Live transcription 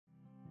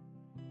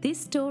This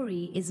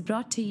story is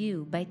brought to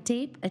you by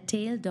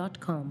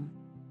tapeatale.com.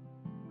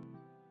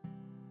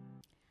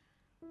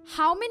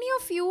 How many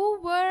of you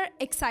were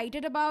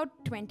excited about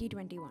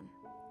 2021?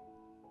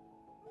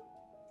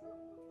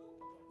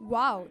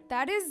 Wow,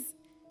 that is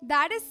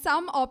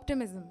some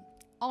optimism.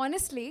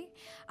 Honestly,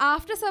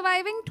 after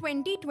surviving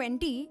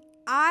 2020,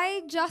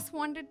 I just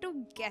wanted to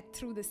get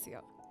through this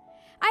year.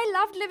 I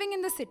loved living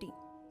in the city,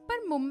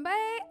 पर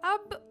मुंबई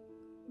अब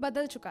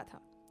बदल चुका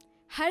था.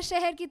 हर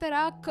शहर की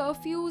तरह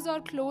curfews और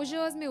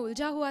closures में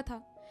उलझा हुआ था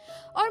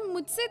और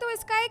मुझसे तो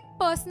इसका एक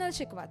पर्सनल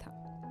शिकवा था.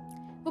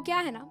 वो क्या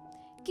है ना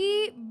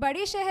कि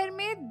बड़े शहर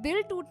में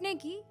दिल टूटने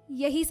की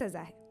यही सज़ा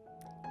है.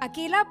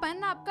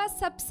 अकेलापन आपका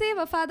सबसे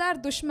वफादार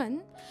दुश्मन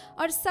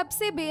और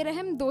सबसे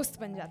बेरहम दोस्त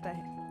बन जाता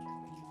है.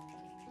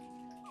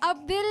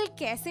 अब दिल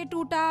कैसे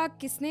टूटा,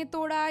 किसने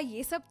तोड़ा,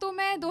 ये सब तो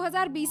मैं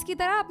 2020 की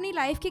तरह अपनी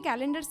लाइफ के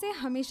कैलेंडर से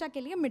हमेशा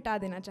के लिए मिटा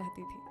देना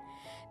चाहती थी.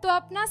 तो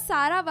अपना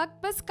सारा वक्त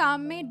बस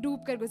काम में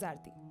डूब कर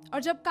गुजारती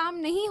और जब काम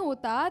नहीं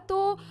होता तो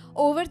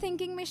ओवर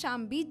थिंकिंग में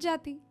शाम बीत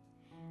जाती.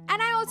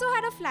 And I also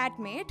had a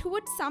flatmate who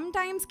would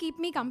sometimes keep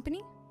me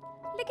company.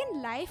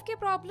 लेकिन लाइफ के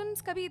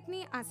प्रॉब्लम्स कभी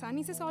इतनी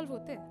आसानी से सॉल्व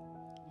होते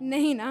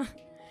नहीं ना.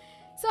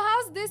 So how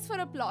is this for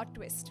a plot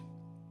twist.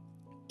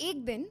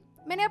 एक दिन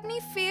मैंने अपनी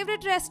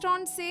फेवरेट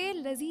रेस्टोरेंट से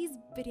लजीज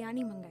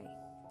बिरयानी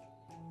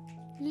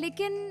मंगाई,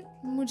 लेकिन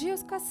मुझे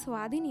उसका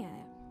स्वाद ही नहीं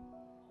आया.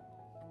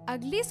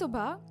 अगली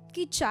सुबह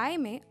की चाय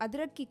में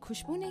अदरक की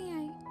खुशबू नहीं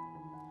आई.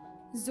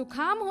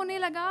 जुकाम होने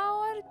लगा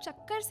और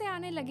चक्कर से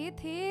आने लगे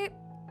थे.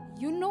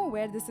 You know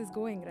where this is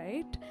going,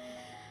 right?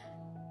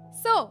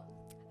 So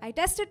I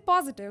tasted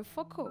positive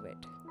for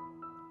Covid.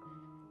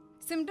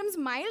 Symptoms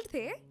mild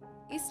थे,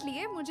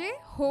 इसलिए मुझे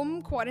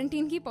होम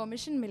क्वारंटीन की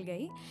परमिशन मिल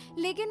गई.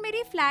 लेकिन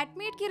मेरी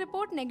फ्लैटमेट की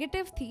रिपोर्ट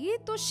नेगेटिव थी,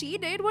 तो she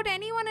did what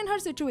anyone in her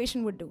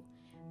situation would do,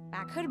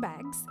 pack her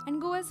bags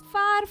and go as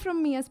far from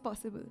me as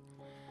possible.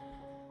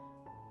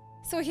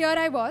 So here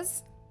I was,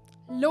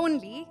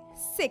 lonely,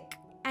 sick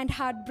and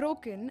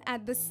heartbroken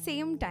at the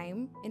same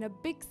time in a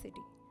big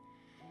city.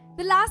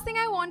 The last thing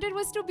I wanted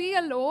was to be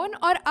alone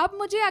और अब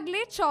मुझे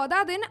अगले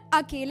 14 दिन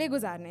अकेले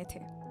गुजारने थे.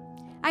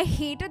 I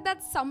hated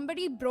that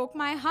somebody broke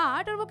my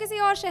heart और वो किसी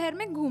और शहर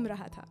में घूम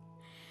रहा था.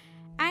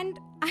 And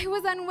I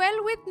was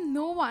unwell with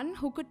no one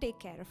who could take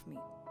care of me.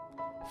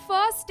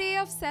 First day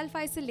of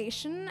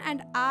self-isolation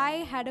and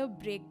I had a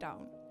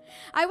breakdown.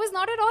 I was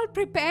not at all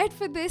prepared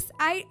for this.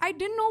 I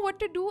didn't know what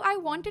to do. I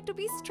wanted to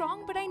be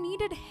strong, but I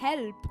needed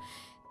help.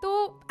 तो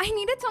I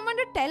needed someone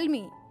to tell me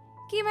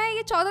कि मैं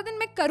ये 14 दिन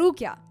में करूँ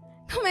क्या.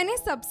 तो मैंने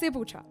सबसे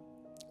पूछा,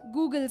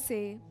 गूगल से,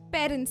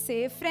 पेरेंट्स से,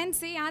 फ्रेंड्स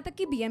से, यहाँ तक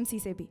कि BMC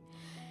से भी.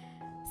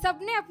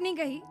 सबने अपनी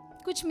कही,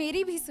 कुछ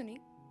मेरी भी सुनी.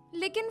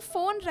 लेकिन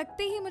फ़ोन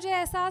रखते ही मुझे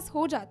एहसास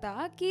हो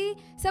जाता कि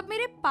सब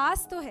मेरे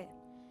पास तो है,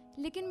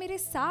 लेकिन मेरे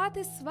साथ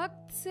इस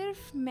वक्त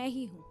सिर्फ मैं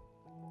ही हूँ.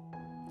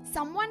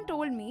 Someone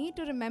told me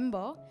to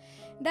remember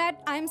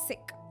that I'm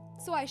sick,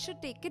 so I should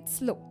take it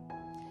slow.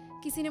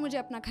 किसी ने मुझे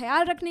अपना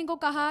ख्याल रखने को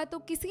कहा, तो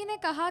किसी ने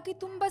कहा कि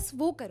तुम बस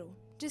वो करो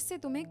जिससे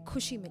तुम्हें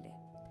खुशी मिले.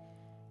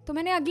 तो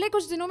मैंने अगले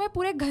कुछ दिनों में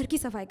पूरे घर की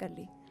सफाई कर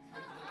ली.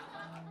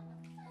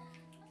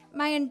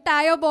 My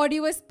entire body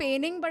was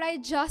paining, but I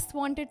just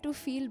wanted to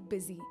feel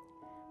busy.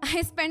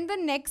 I spent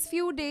the next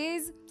few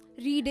days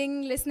reading,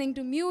 listening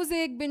to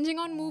music, binging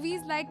on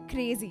movies like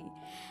crazy.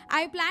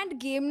 I planned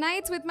game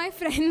nights with my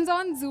friends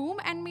on Zoom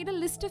and made a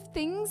list of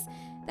things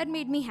that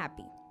made me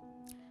happy.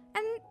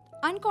 And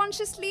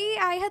unconsciously,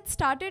 I had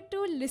started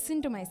to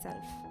listen to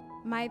myself,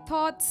 my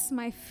thoughts,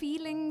 my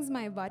feelings,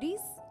 my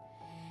worries.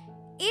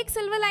 एक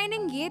silver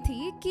lining ये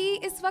थी कि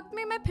इस वक्त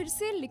में मैं फिर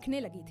से लिखने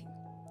लगी थी.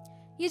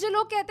 ये जो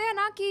लोग कहते हैं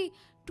ना कि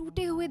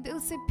टूटे हुए दिल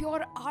से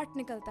प्योर आर्ट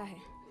निकलता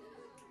है,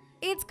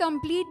 इट्स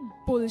कंप्लीट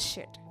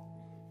बुलशिट.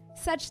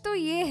 सच तो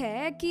ये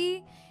है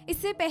कि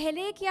इससे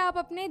पहले कि आप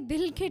अपने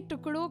दिल के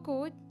टुकड़ों को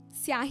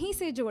स्याही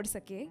से जोड़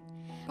सके,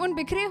 उन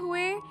बिखरे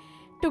हुए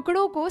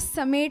टुकड़ों को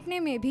समेटने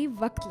में भी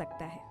वक्त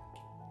लगता है.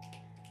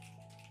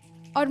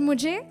 और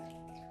मुझे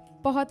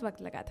बहुत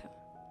वक्त लगा था.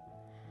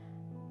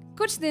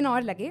 कुछ दिन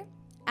और लगे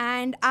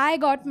and I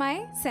got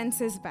my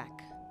senses back.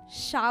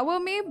 Shower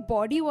में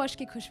बॉडी वॉश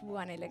की खुशबू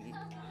आने लगी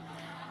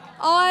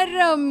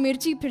और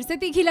मिर्ची फिर से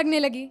तीखी लगने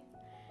लगी.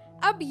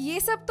 अब ये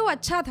सब तो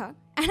अच्छा था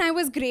and I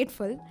was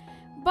grateful,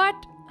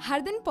 but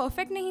हर दिन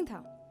परफेक्ट नहीं था.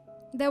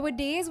 There were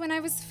days when I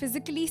was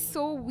physically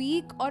so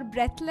weak or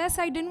breathless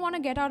I didn't want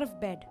to get out of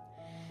bed.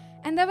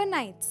 And there were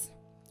nights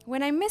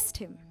when I missed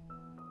him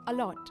a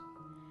lot.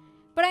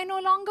 But I no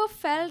longer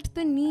felt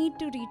the need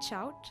to reach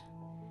out.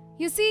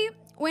 You see,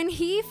 when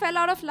he fell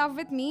out of love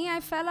with me, I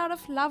fell out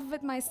of love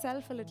with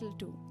myself a little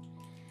too.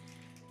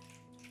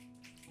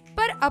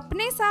 पर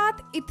अपने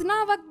साथ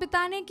इतना वक्त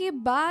बिताने के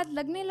बाद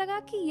लगने लगा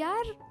कि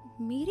यार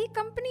मेरी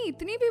कंपनी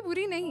इतनी भी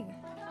बुरी नहीं.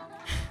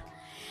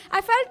 I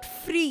felt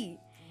free.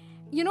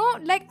 You know,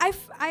 like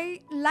I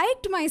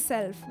liked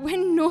myself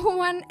when no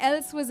one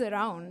else was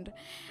around.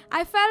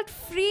 I felt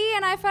free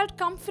and I felt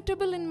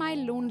comfortable in my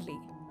lonely.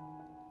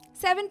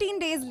 17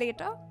 days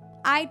later,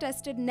 I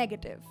tested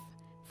negative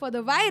for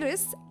the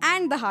virus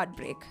and the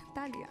heartbreak.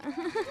 Talia.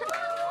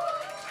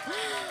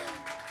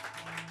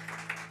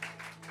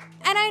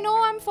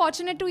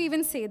 fortunate to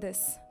even say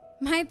this.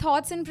 My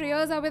thoughts and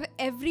prayers are with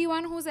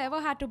everyone who's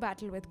ever had to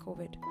battle with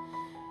COVID.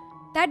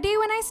 That day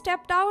when I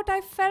stepped out,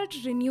 I felt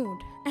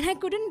renewed, and I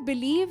couldn't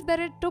believe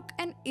that it took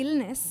an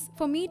illness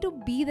for me to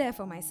be there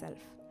for myself.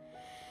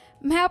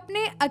 मैं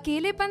अपने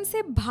अकेलेपन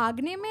से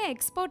भागने में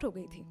expert हो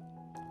गई थी.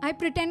 I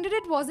pretended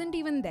it wasn't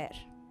even there.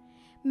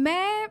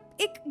 मैं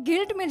एक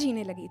गिल्ट में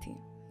जीने लगी थी.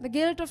 The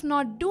guilt of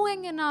not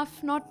doing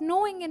enough, not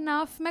knowing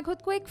enough. मैं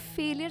खुद को एक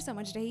फेलियर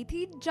समझ रही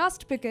थी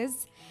just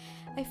because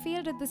I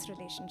failed at this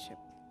relationship.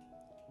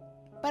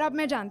 पर अब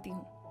मैं जानती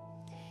हूँ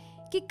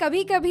कि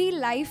कभी कभी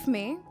लाइफ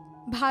में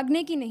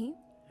भागने की नहीं,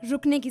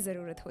 रुकने की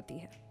ज़रूरत होती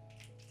है.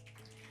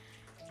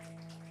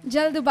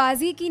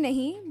 जल्दबाजी की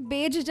नहीं,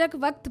 बेझिझक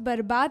वक्त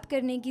बर्बाद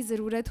करने की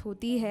ज़रूरत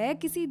होती है,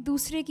 किसी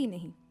दूसरे की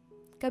नहीं.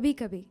 कभी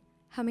कभी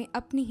हमें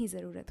अपनी ही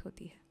ज़रूरत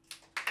होती है.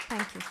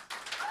 Thank you.